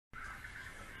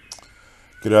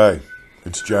G'day,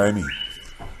 it's Jamie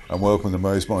and welcome to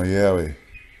Mo's My Yowie.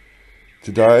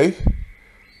 Today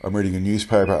I'm reading a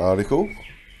newspaper article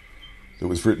that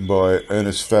was written by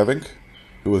Ernest Favenc,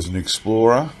 who was an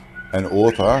explorer and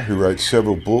author who wrote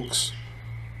several books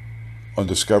on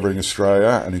discovering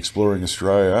Australia and exploring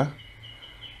Australia,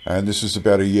 and this is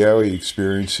about a Yowie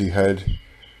experience he had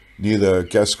near the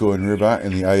Gascoyne River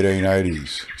in the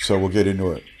 1880s, so we'll get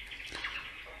into it.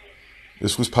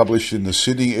 This was published in the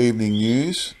Sydney Evening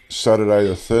News, Saturday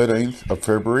the 13th of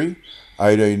February,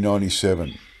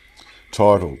 1897,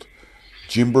 titled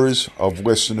Jimbras of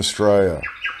Western Australia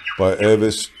by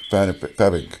Ernest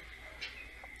Favenc.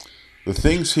 The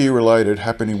things here related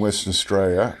happened in Western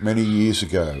Australia many years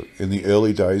ago, in the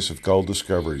early days of gold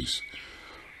discoveries.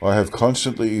 I have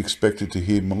constantly expected to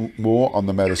hear more on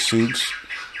the matter since,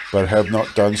 but have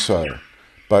not done so,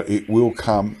 but it will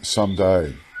come some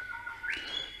day.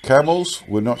 Camels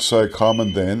were not so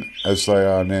common then as they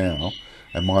are now,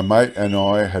 and my mate and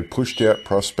I had pushed out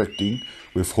prospecting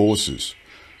with horses,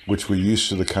 which were used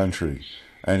to the country,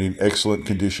 and in excellent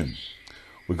condition.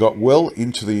 We got well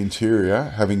into the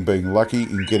interior, having been lucky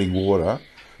in getting water,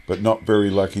 but not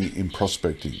very lucky in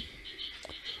prospecting.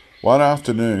 One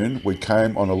afternoon we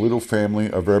came on a little family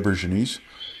of Aborigines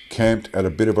camped at a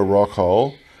bit of a rock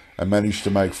hole and managed to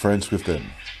make friends with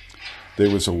them. There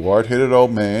was a white-headed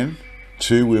old man,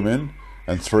 2 women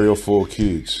and 3 or 4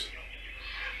 kids.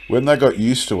 When they got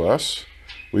used to us,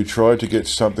 we tried to get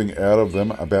something out of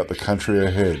them about the country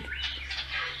ahead,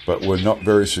 but were not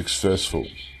very successful.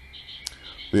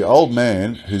 The old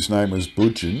man, whose name was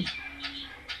Budgeon,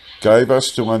 gave us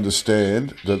to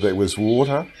understand that there was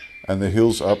water and the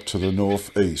hills up to the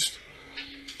northeast,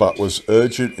 but was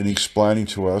urgent in explaining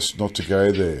to us not to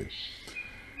go there.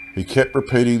 He kept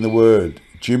repeating the word,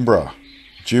 Jimbra,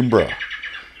 Jimbra,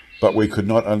 but we could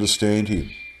not understand him.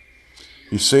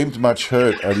 He seemed much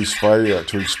hurt at his failure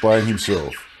to explain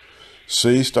himself,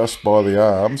 seized us by the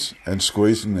arms and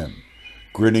squeezing them,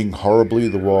 grinning horribly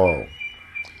the while.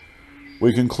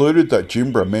 We concluded that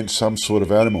Jimbra meant some sort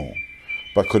of animal,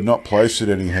 but could not place it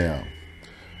anyhow.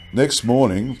 Next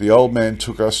morning, the old man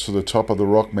took us to the top of the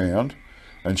rock mound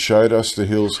and showed us the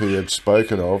hills he had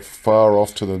spoken of far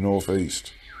off to the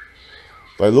northeast.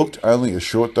 They looked only a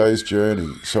short day's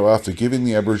journey, so after giving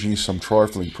the Aborigines some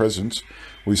trifling presents,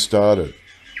 we started.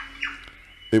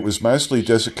 It was mostly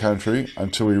desert country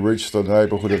until we reached the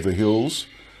neighbourhood of the hills,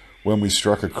 when we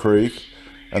struck a creek,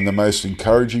 and the most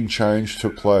encouraging change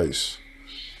took place.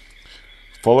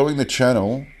 Following the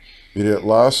channel, it at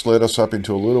last led us up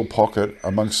into a little pocket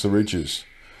amongst the ridges,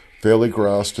 fairly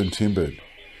grassed and timbered.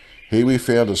 Here we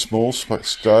found a small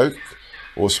stoke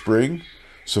or spring,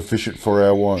 sufficient for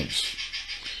our wants.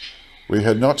 We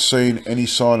had not seen any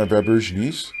sign of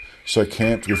Aborigines, so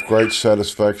camped with great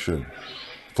satisfaction,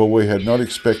 for we had not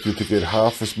expected to get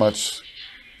half as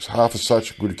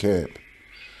such a good camp.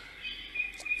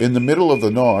 In the middle of the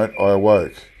night I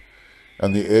awoke,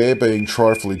 and the air being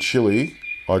trifling chilly,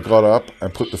 I got up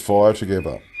and put the fire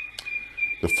together.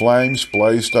 The flames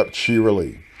blazed up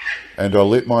cheerily, and I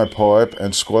lit my pipe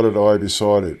and squatted I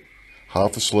beside it,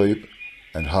 half asleep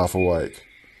and half awake.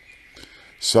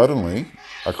 Suddenly,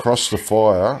 across the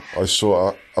fire, I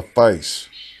saw a face,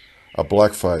 a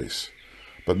black face,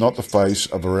 but not the face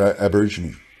of an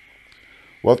Aborigine.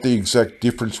 What the exact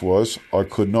difference was, I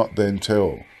could not then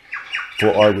tell,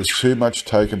 for I was too much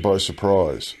taken by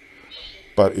surprise.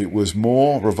 But it was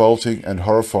more revolting and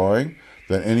horrifying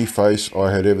than any face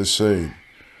I had ever seen,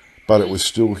 but it was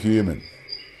still human.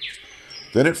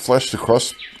 Then it flashed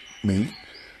across me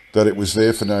that it was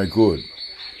there for no good.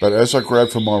 But as I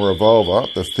grabbed for my revolver,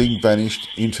 the thing vanished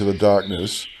into the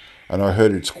darkness, and I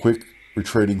heard its quick,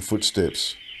 retreating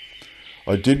footsteps.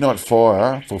 I did not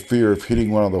fire for fear of hitting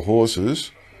one of the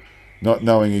horses, not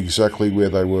knowing exactly where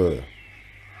they were.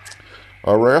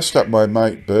 I roused up my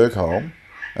mate Bergholm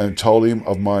and told him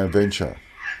of my adventure,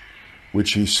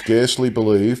 which he scarcely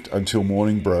believed until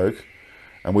morning broke,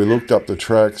 and we looked up the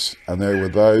tracks, and they were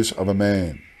those of a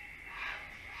man.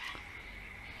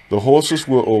 The horses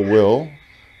were all well,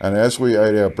 and as we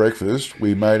ate our breakfast,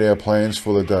 we made our plans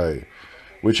for the day,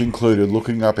 which included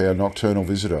looking up our nocturnal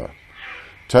visitor.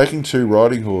 Taking 2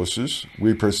 riding horses,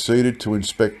 we proceeded to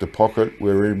inspect the pocket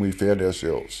wherein we found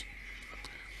ourselves.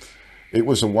 It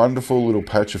was a wonderful little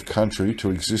patch of country to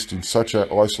exist in such an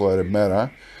isolated manner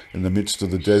in the midst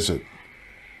of the desert,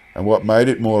 and what made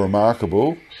it more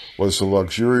remarkable was the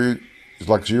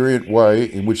luxuriant way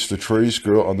in which the trees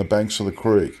grew on the banks of the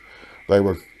creek. They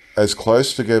were as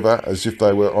close together as if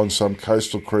they were on some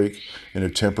coastal creek in a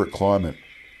temperate climate.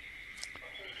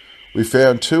 We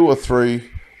found 2 or 3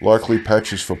 likely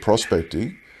patches for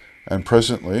prospecting, and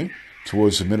presently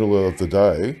towards the middle of the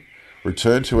day,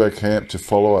 returned to our camp to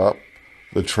follow up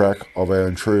the track of our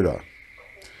intruder.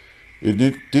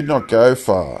 It did not go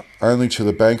far, only to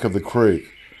the bank of the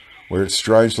creek, where it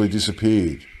strangely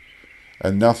disappeared,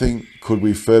 and nothing could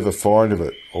we further find of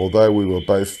it, although we were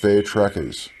both fair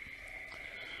trackers.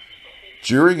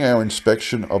 During our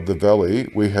inspection of the valley,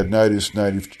 we had noticed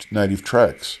native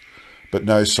tracks, but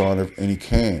no sign of any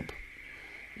camp.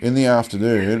 In the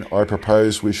afternoon, I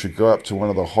proposed we should go up to one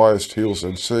of the highest hills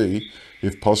and see,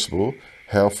 if possible,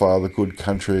 how far the good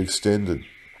country extended.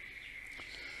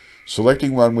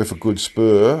 Selecting one with a good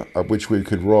spur, up which we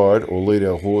could ride or lead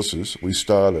our horses, we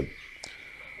started.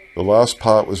 The last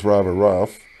part was rather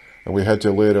rough, and we had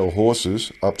to lead our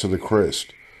horses up to the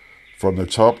crest. From the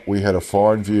top we had a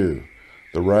fine view.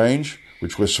 The range,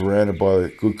 which was surrounded by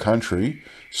good country,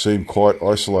 seemed quite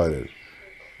isolated,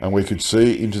 and we could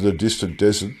see into the distant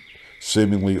desert,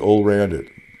 seemingly all round it.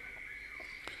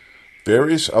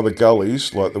 Various other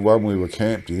gullies, like the one we were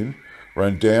camped in,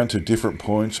 ran down to different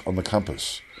points on the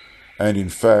compass, and in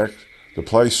fact, the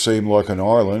place seemed like an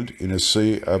island in a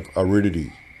sea of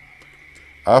aridity.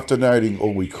 After noting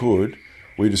all we could,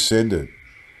 we descended,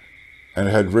 and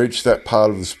had reached that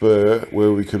part of the spur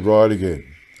where we could ride again,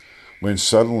 when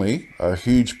suddenly a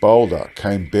huge boulder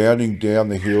came bounding down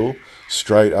the hill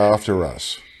straight after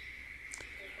us.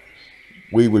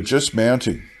 We were just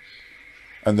mounting,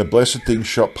 and the blessed thing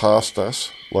shot past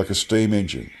us like a steam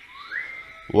engine,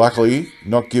 luckily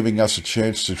not giving us a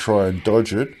chance to try and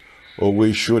dodge it, or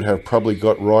we should have probably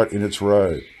got right in its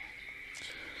road.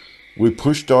 We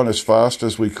pushed on as fast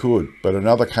as we could, but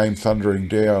another came thundering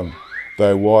down,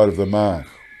 though wide of the mark.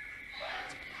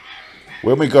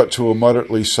 When we got to a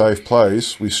moderately safe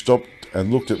place, we stopped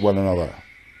and looked at one another.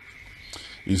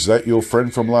 "Is that your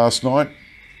friend from last night?"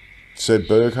 said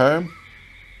Bergholm.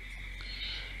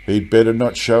 "He'd better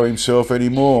not show himself any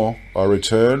more," I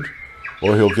returned,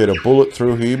 "or he'll get a bullet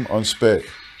through him on spec."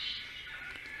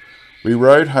 We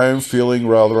rode home feeling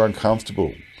rather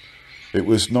uncomfortable. It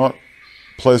was not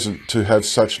pleasant to have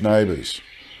such neighbours.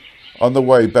 On the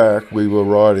way back, we were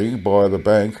riding by the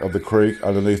bank of the creek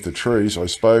underneath the trees I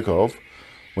spoke of,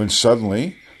 when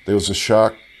suddenly there was a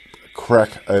sharp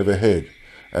crack overhead,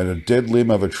 and a dead limb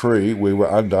of a tree we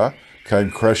were under came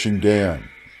crashing down.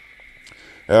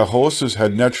 Our horses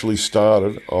had naturally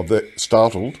startled of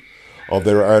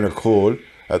their own accord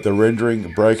at the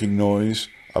rending breaking noise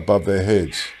above their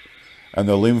heads, and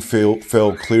the limb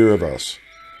fell clear of us.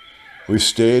 We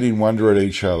stared in wonder at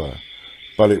each other,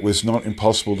 but it was not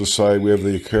impossible to say whether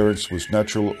the occurrence was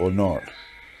natural or not.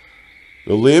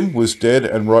 The limb was dead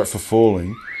and ripe for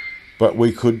falling, but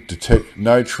we could detect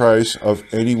no trace of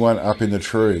anyone up in the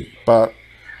tree. But,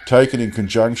 taken in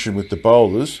conjunction with the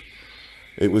boulders,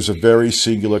 it was a very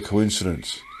singular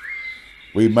coincidence.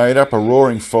 We made up a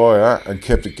roaring fire and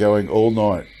kept it going all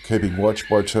night, keeping watch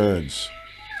by turns.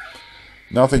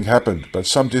 Nothing happened, but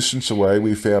some distance away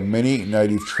we found many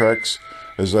native tracks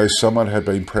as though someone had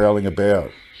been prowling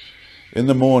about. In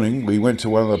the morning we went to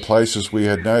one of the places we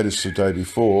had noticed the day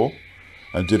before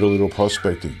and did a little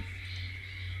prospecting.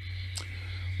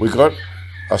 We got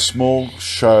a small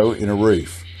show in a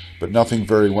reef, but nothing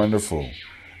very wonderful,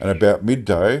 and about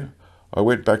midday I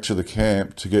went back to the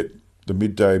camp to get the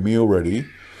midday meal ready,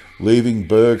 leaving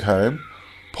Bergholm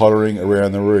pottering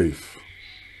around the reef.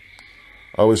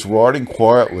 I was riding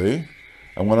quietly,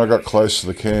 and when I got close to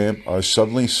the camp, I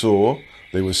suddenly saw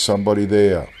there was somebody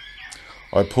there.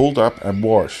 I pulled up and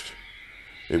watched.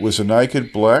 It was a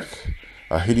naked black,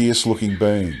 a hideous-looking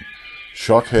being,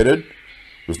 shock-headed,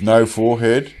 with no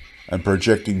forehead and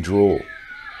projecting jaw,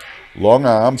 long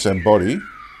arms and body,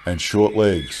 and short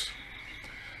legs.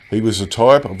 He was a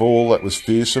type of all that was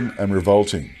fearsome and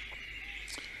revolting.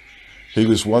 He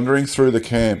was wandering through the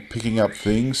camp, picking up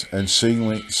things and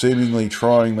seemingly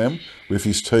trying them with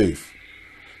his teeth.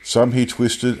 Some he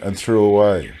twisted and threw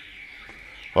away.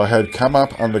 I had come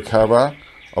up under cover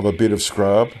of a bit of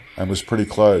scrub and was pretty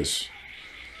close.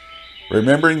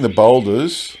 Remembering the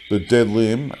boulders, the dead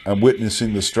limb, and witnessing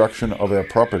the destruction of our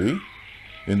property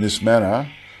in this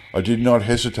manner, I did not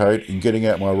hesitate in getting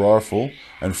out my rifle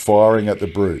and firing at the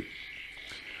brute.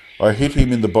 I hit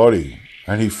him in the body,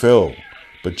 and he fell,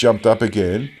 but jumped up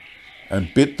again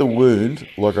and bit the wound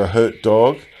like a hurt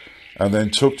dog, and then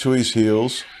took to his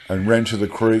heels and ran to the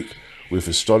creek with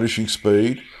astonishing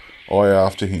speed, I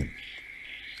after him.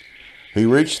 He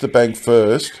reached the bank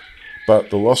first, but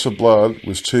the loss of blood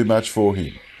was too much for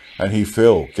him, and he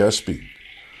fell, gasping.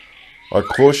 I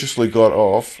cautiously got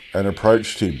off and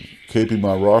approached him, keeping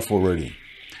my rifle ready.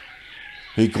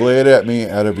 He glared at me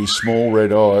out of his small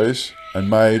red eyes and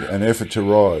made an effort to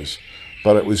rise,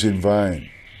 but it was in vain.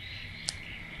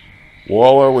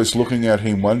 While I was looking at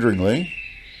him wonderingly,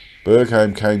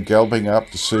 Bergholm came galloping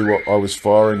up to see what I was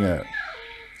firing at.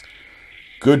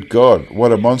 "Good God,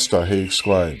 what a monster!" he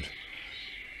exclaimed,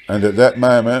 and at that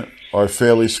moment I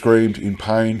fairly screamed in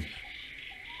pain.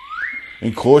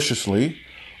 Incautiously,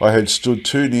 I had stood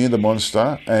too near the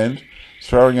monster and,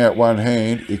 throwing out one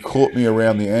hand, it caught me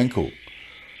around the ankle.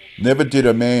 Never did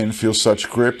a man feel such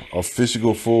grip of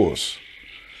physical force.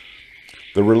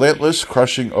 The relentless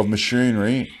crushing of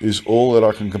machinery is all that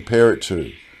I can compare it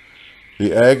to.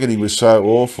 The agony was so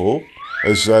awful,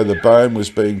 as though the bone was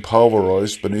being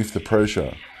pulverised beneath the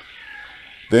pressure.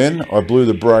 Then I blew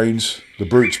the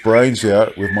brute's brains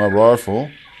out with my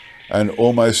rifle and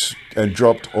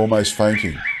dropped almost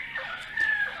fainting.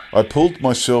 I pulled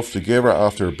myself together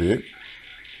after a bit,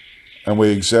 and we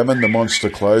examined the monster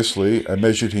closely and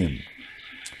measured him.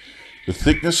 The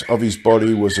thickness of his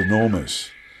body was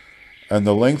enormous, and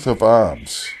the length of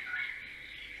arms.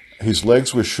 His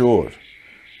legs were short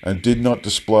and did not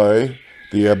display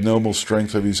the abnormal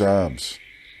strength of his arms.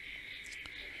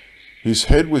 His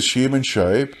head was human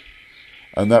shape,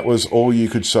 and that was all you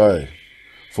could say,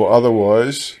 for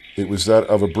otherwise it was that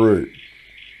of a brute.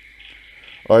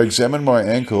 I examined my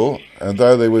ankle, and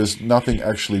though there was nothing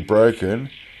actually broken,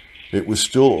 it was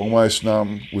still almost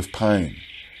numb with pain,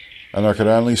 and I could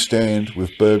only stand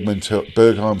with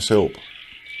Bergholm's help.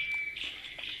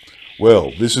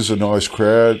 "Well, this is a nice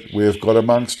crowd we have got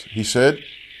amongst," he said.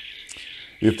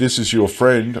 "If this is your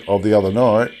friend of the other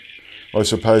night, I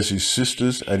suppose his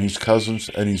sisters and his cousins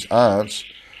and his aunts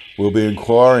will be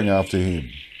inquiring after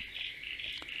him."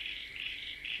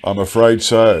 "I'm afraid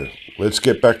so. Let's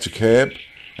get back to camp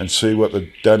and see what the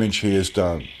damage he has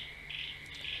done."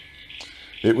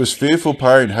 It was fearful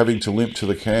pain having to limp to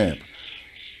the camp,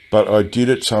 but I did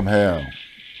it somehow.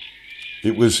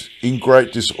 It was in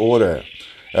great disorder.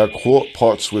 Our quart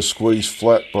pots were squeezed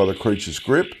flat by the creature's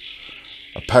grip,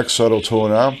 a pack saddle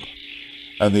torn up,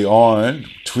 and the iron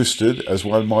twisted as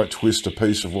one might twist a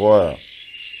piece of wire.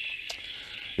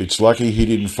 "It's lucky he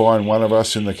didn't find one of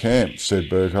us in the camp," said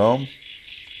Bergholm.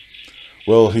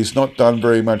 "Well, he's not done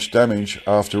very much damage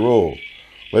after all.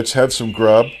 Let's have some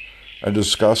grub and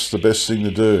discuss the best thing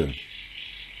to do."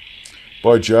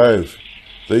 "By Jove,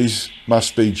 these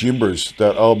must be Jimbras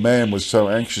that old man was so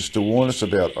anxious to warn us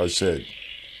about," I said.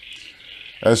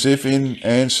 As if in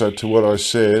answer to what I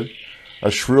said, a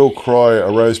shrill cry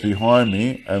arose behind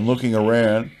me, and looking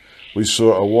around, we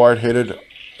saw a white-headed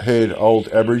old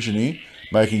Aborigine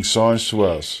making signs to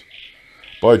us.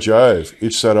 "By Jove,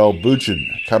 it's that old Budgeon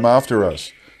come after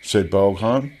us," said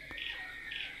Bergholm,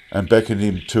 and beckoned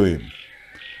him to him.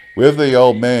 Whether the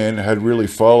old man had really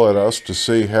followed us to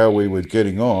see how we were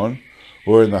getting on,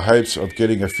 or in the hopes of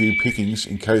getting a few pickings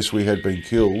in case we had been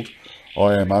killed,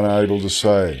 I am unable to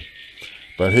say.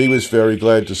 But he was very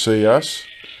glad to see us,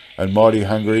 and mighty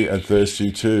hungry and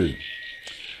thirsty too.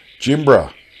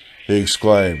 "Jimbra!" he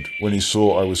exclaimed when he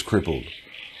saw I was crippled.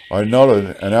 I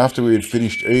nodded, and after we had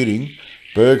finished eating,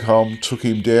 Bergholm took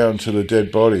him down to the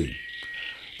dead body.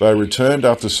 They returned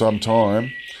after some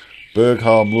time,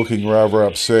 Bergholm looking rather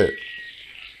upset.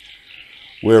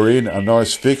 "We're in a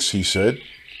nice fix," he said.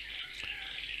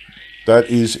 "That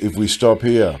is, if we stop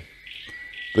here.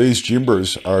 These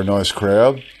Jimbras are a nice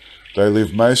crowd. They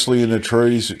live mostly in the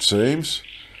trees, it seems,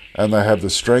 and they have the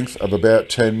strength of about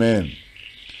 10 men.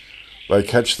 They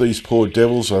catch these poor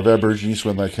devils of Aborigines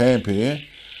when they camp here,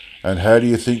 and how do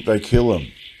you think they kill them?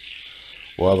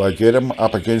 Well, they get them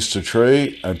up against a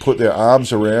tree and put their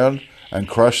arms around and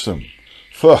crush them.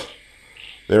 Phew!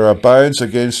 There are bones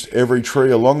against every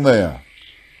tree along there.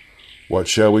 What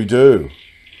shall we do?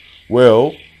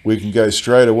 Well, we can go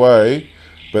straight away,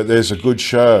 but there's a good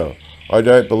show. I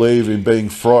don't believe in being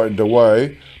frightened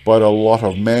away by a lot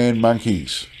of man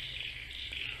monkeys.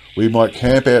 We might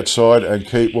camp outside and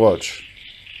keep watch.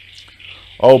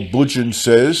 Old Budgeon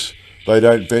says they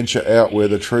don't venture out where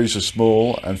the trees are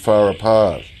small and far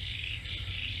apart.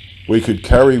 We could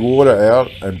carry water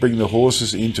out and bring the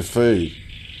horses in to feed,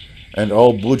 and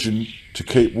old Budgeon to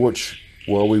keep watch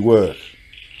while we work.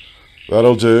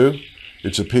 That'll do.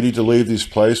 It's a pity to leave this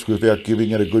place without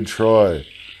giving it a good try.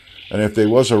 And if there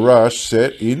was a rush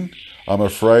set in, I'm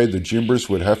afraid the Jimbras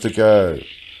would have to go.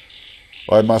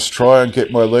 I must try and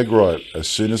get my leg right as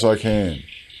soon as I can.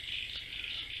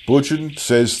 Budgeon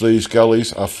says these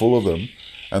gullies are full of them,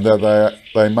 and that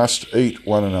they must eat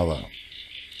one another."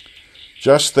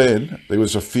 Just then there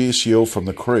was a fierce yell from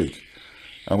the creek,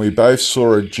 and we both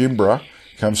saw a Jimbra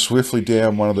come swiftly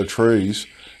down one of the trees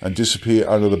and disappear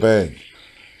under the bank,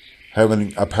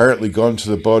 having apparently gone to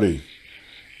the body.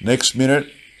 Next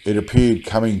minute it appeared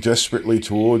coming desperately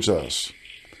towards us.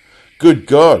 "Good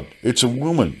God, it's a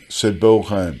woman," said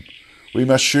Bergholm. "We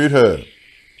must shoot her."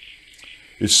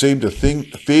 It seemed a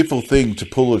fearful thing to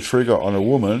pull the trigger on a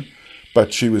woman,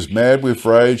 but she was mad with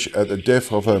rage at the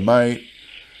death of her mate,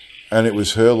 and it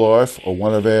was her life or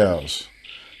one of ours.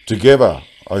 "Together,"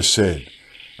 I said,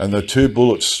 and the 2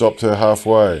 bullets stopped her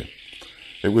halfway.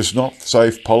 It was not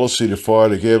safe policy to fire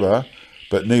together,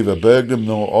 but neither Bergholm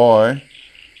nor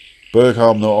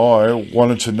I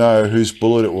wanted to know whose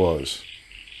bullet it was.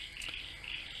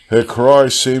 Her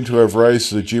cries seemed to have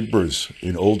raised the Jimbras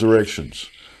in all directions,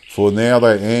 for now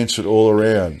they answered all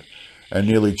around, and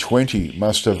nearly 20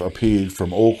 must have appeared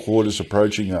from all quarters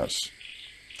approaching us.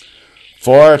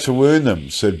 "Fire to wound them,"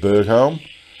 said Bergholm,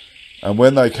 and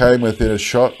when they came within a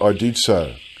shot I did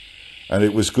so, and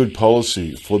it was good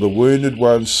policy, for the wounded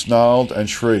ones snarled and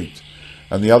shrieked,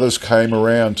 and the others came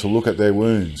around to look at their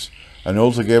wounds, and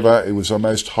altogether it was the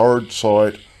most horrid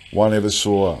sight one ever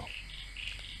saw.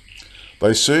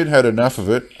 They soon had enough of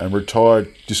it and retired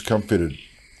discomfited,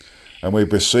 and we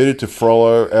proceeded to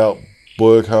follow out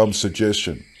Bergholm's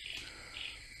suggestion.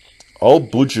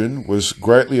 Old Budgeon was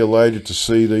greatly elated to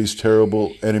see these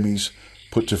terrible enemies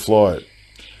put to flight,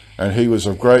 and he was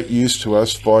of great use to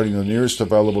us finding the nearest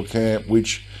available camp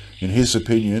which, in his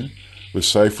opinion, was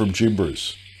safe from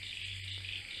Jimbras.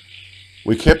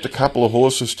 We kept a couple of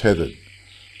horses tethered,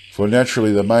 for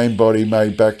naturally the main body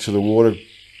made back to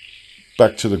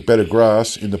the better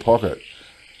grass in the pocket,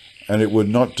 and it would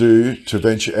not do to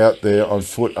venture out there on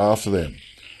foot after them.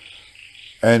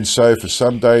 And so for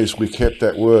some days we kept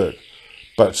at work,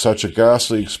 but such a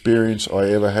ghastly experience I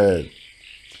ever had.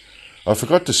 I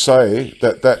forgot to say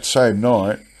that same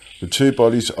night the 2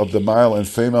 bodies of the male and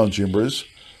female Jimbras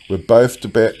were both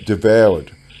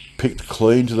devoured, picked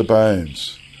clean to the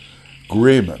bones.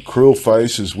 Grim, cruel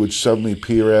faces would suddenly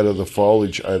peer out of the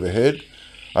foliage overhead,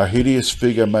 a hideous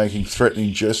figure making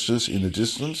threatening gestures in the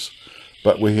distance,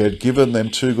 but we had given them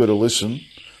too good a listen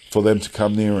for them to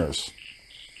come near us.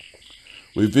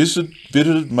 We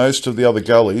visited most of the other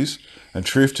gullies, and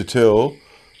truth to tell,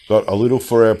 got a little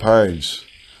for our pains.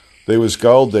 There was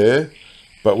gold there,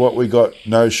 but what we got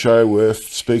no show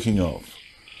worth speaking of.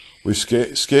 We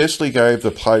scarcely gave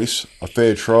the place a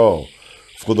fair trial,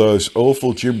 for those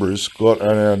awful Jimbras got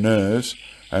on our nerves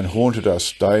and haunted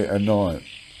us day and night.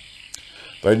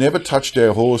 They never touched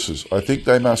our horses. I think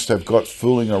they must have got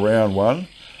fooling around one,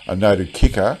 a noted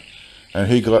kicker,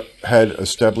 and he had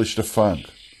established a funk.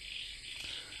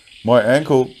 My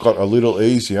ankle got a little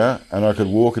easier and I could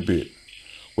walk a bit,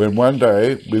 when one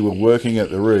day we were working at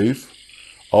the reef,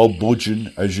 old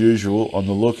Budgeon as usual on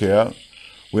the lookout,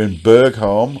 when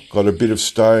Bergholm got a bit of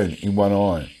stone in one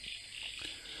eye.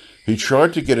 He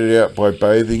tried to get it out by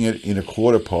bathing it in a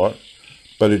quarter pot,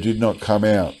 but it did not come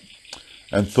out,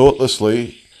 and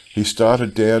thoughtlessly he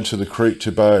started down to the creek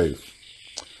to bathe.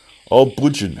 Old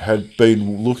Budgeon had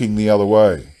been looking the other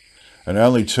way, and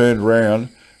only turned round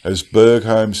as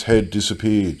Bergholm's head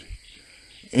disappeared.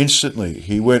 Instantly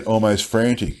he went almost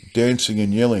frantic, dancing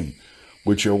and yelling,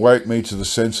 which awoke me to the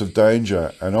sense of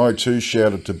danger, and I too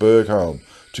shouted to Bergholm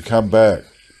to come back.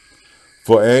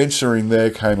 For answering there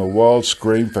came a wild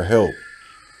scream for help,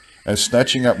 and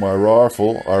snatching up my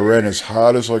rifle I ran as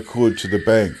hard as I could to the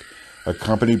bank,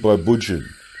 accompanied by Budgeon.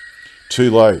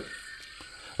 Too late.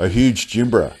 A huge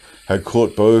Jimbra had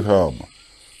caught Bergholm,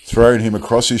 thrown him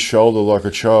across his shoulder like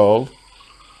a child,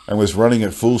 and was running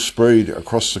at full speed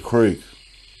across the creek.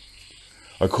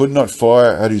 I could not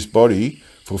fire at his body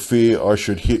for fear I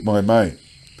should hit my mate,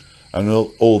 and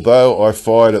although I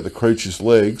fired at the creature's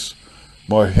legs,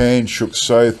 my hand shook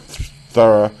so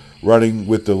thorough running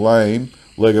with the lame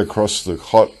leg across the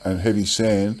hot and heavy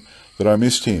sand that I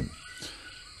missed him,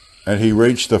 and he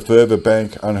reached the further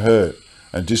bank unhurt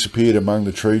and disappeared among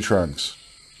the tree trunks.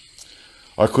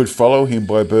 I could follow him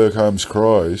by Bergholm's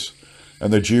cries,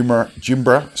 and the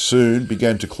Jimbra soon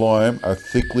began to climb a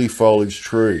thickly foliaged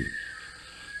tree.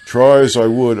 Try as I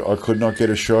would, I could not get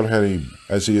a shot at him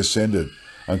as he ascended,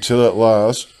 until at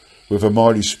last, with a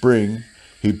mighty spring,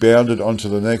 he bounded onto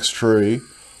the next tree,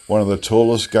 one of the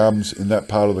tallest gums in that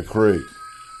part of the creek.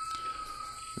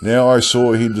 Now I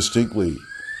saw him distinctly,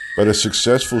 but a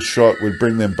successful shot would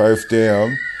bring them both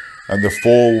down, and the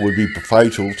fall would be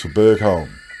fatal to Bergholm.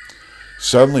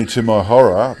 Suddenly, to my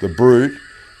horror, the brute,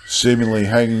 seemingly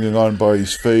hanging on by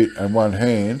his feet and one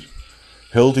hand,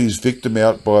 held his victim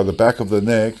out by the back of the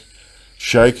neck,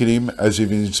 shaking him as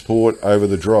if in sport over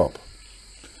the drop.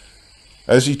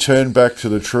 As he turned back to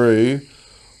the tree,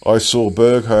 I saw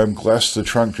Bergholm grasp the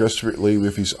trunk desperately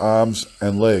with his arms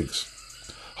and legs.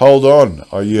 "Hold on,"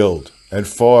 I yelled, and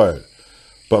fired,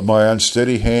 but my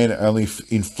unsteady hand only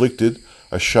inflicted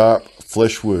a sharp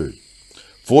flesh wound,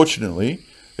 Fortunately,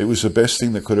 it was the best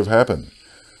thing that could have happened.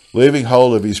 Leaving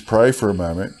hold of his prey for a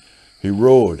moment, he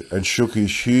roared and shook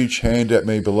his huge hand at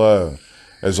me below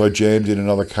as I jammed in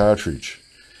another cartridge.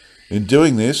 In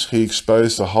doing this, he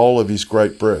exposed the whole of his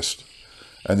great breast,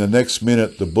 and the next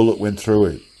minute the bullet went through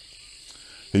it.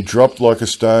 He dropped like a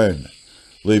stone,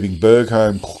 leaving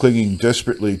Bergholm clinging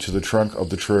desperately to the trunk of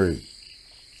the tree.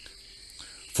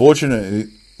 Fortunately,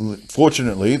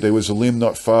 there was a limb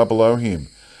not far below him,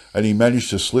 and he managed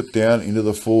to slip down into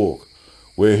the fork,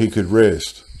 where he could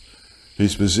rest.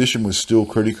 His position was still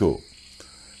critical.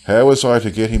 How was I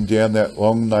to get him down that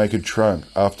long naked trunk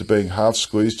after being half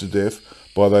squeezed to death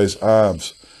by those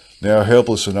arms, now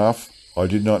helpless enough? I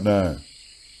did not know.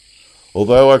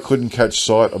 Although I couldn't catch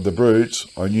sight of the brutes,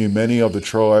 I knew many of the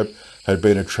tribe had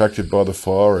been attracted by the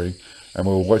firing and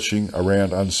were watching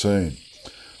around unseen.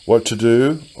 What to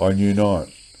do, I knew not.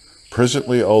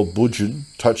 Presently old Budgeon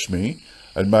touched me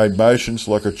and made motions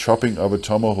like a chopping of a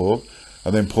tomahawk,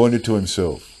 and then pointed to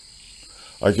himself.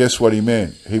 I guessed what he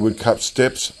meant. He would cut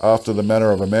steps after the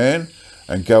manner of a man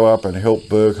and go up and help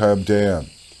Bergholm down.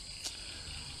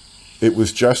 It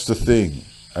was just the thing,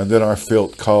 and then I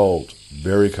felt cold,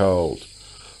 very cold.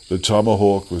 The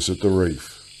tomahawk was at the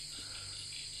reef.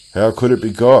 How could it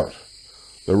be got?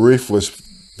 The reef was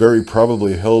very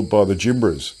probably held by the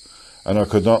Jimbras, and I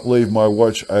could not leave my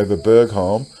watch over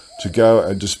Bergholm to go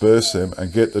and disperse them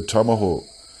and get the tomahawk.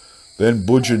 Then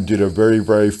Budgeon did a very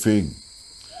brave thing.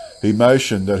 He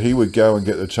motioned that he would go and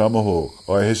get the tomahawk.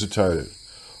 I hesitated.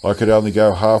 I could only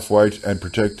go halfway and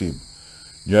protect him.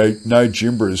 No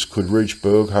Jimbras could reach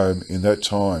Bergholm in that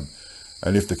time,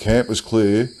 and if the camp was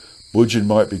clear, Budgeon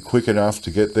might be quick enough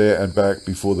to get there and back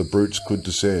before the brutes could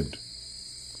descend.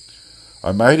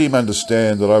 I made him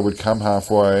understand that I would come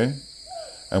halfway,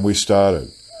 and we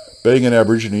started. Being an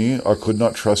Aborigine, I could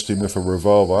not trust him with a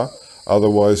revolver,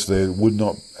 otherwise there would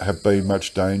not have been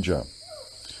much danger.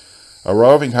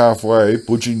 Arriving halfway,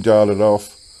 Budgeon darted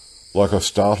off like a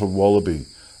startled wallaby,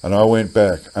 and I went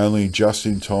back, only just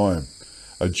in time.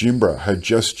 A Jimbra had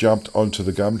just jumped onto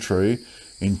the gum tree,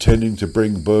 intending to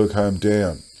bring Bergholm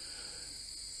down.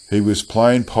 He was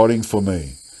plain potting for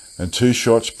me, and 2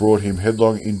 shots brought him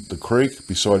headlong into the creek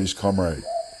beside his comrade.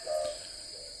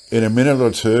 In a minute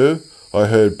or two, I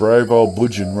heard brave old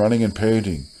Budgeon running and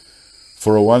panting.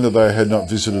 For a wonder they had not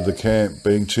visited the camp,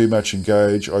 being too much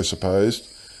engaged, I supposed,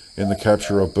 in the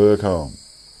capture of Bergholm.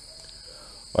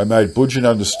 I made Budgeon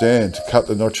understand to cut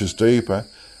the notches deeper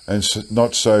and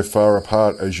not so far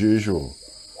apart as usual.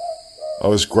 I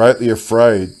was greatly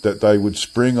afraid that they would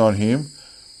spring on him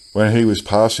when he was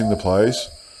passing the place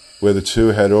where the 2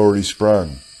 had already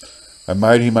sprung, and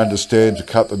made him understand to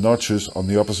cut the notches on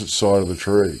the opposite side of the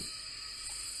tree.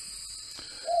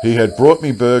 He had brought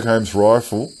me Bergholm's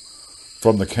rifle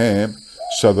from the camp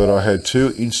so that I had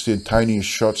 2 instantaneous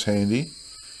shots handy.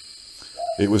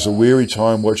 It was a weary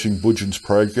time watching Budgeon's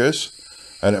progress,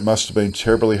 and it must have been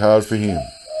terribly hard for him,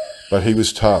 but he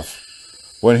was tough.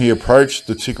 When he approached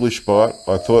the ticklish spot,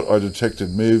 I thought I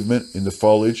detected movement in the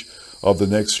foliage of the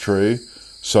next tree,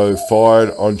 so fired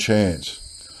on chance.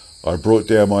 I brought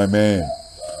down my man.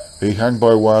 He hung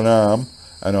by one arm,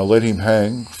 and I let him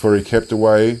hang, for he kept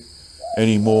away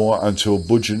any more until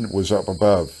Budgeon was up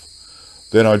above.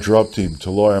 Then I dropped him to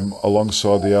lie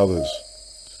alongside the others.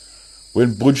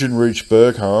 When Budgeon reached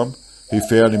Bergholm, he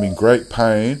found him in great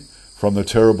pain from the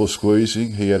terrible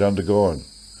squeezing he had undergone,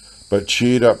 but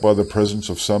cheered up by the presence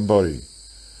of somebody.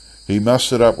 He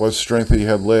mustered up what strength he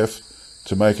had left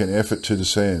to make an effort to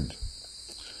descend.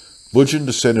 Budgeon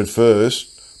descended first,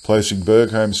 placing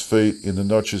Bergholm's feet in the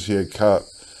notches he had cut,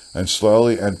 and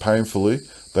slowly and painfully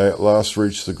they at last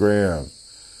reached the ground.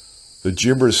 The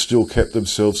Jimbras still kept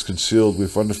themselves concealed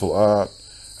with wonderful art,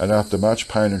 and after much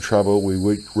pain and trouble we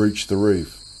reached the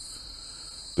reef.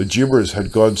 The Jimbras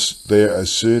had gone there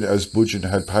as soon as Budgeon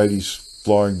had paid his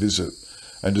flying visit,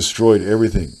 and destroyed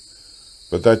everything.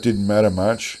 But that didn't matter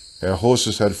much. Our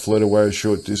horses had fled away a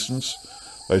short distance.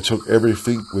 They took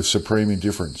everything with supreme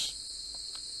indifference.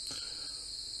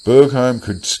 Bergholm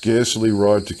could scarcely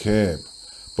ride to camp,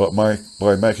 but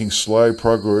by making slow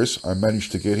progress I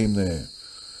managed to get him there,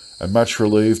 and much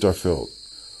relieved I felt.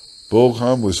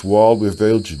 Bergholm was wild with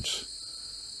vengeance.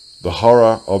 The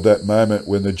horror of that moment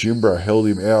when the Jimbra held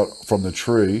him out from the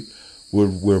tree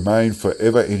would remain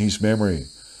forever in his memory,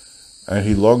 and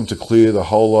he longed to clear the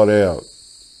whole lot out.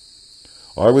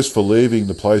 I was for leaving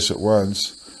the place at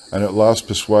once, and at last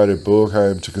persuaded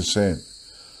Bergholm to consent.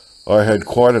 I had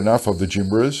quite enough of the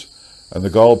Jimbras, and the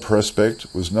gold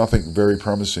prospect was nothing very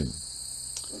promising.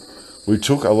 We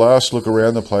took a last look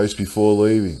around the place before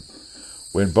leaving.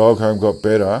 When Bergholm got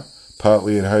better,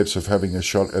 partly in hopes of having a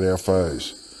shot at our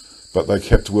foes, but they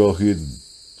kept well hidden.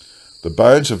 The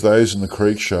bones of those in the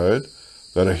creek showed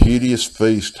that a hideous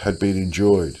feast had been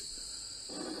enjoyed,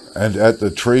 and at the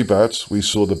tree butts we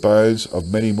saw the bones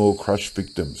of many more crushed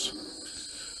victims.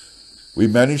 We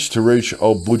managed to reach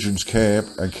old Budgeon's camp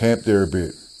and camped there a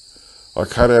bit. I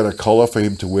cut out a collar for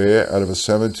him to wear out of a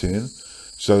salmon tin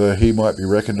so that he might be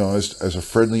recognised as a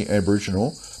friendly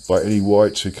Aboriginal by any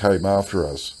whites who came after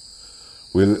us.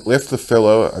 We left the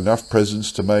fellow enough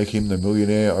presents to make him the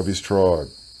millionaire of his tribe.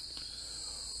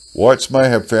 Whites may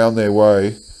have found their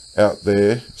way out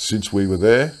there since we were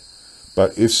there,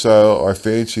 but if so, I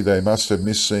fancy they must have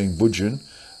missed seeing Budgeon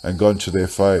and gone to their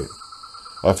fate.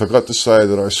 I forgot to say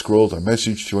that I scrawled a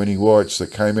message to any whites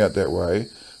that came out that way,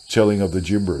 telling of the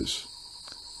Jimbras,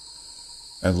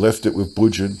 and left it with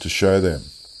Budgeon to show them.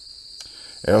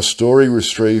 Our story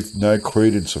received no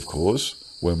credence, of course,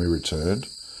 when we returned,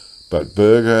 but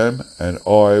Burgholm and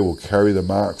I will carry the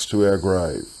marks to our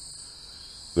grave.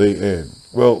 The end.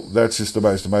 Well, that's just the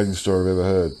most amazing story I've ever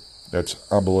heard. That's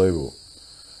unbelievable.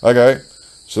 Okay,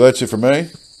 so that's it from me.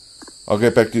 I'll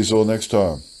get back to you all next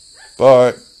time.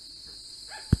 Bye.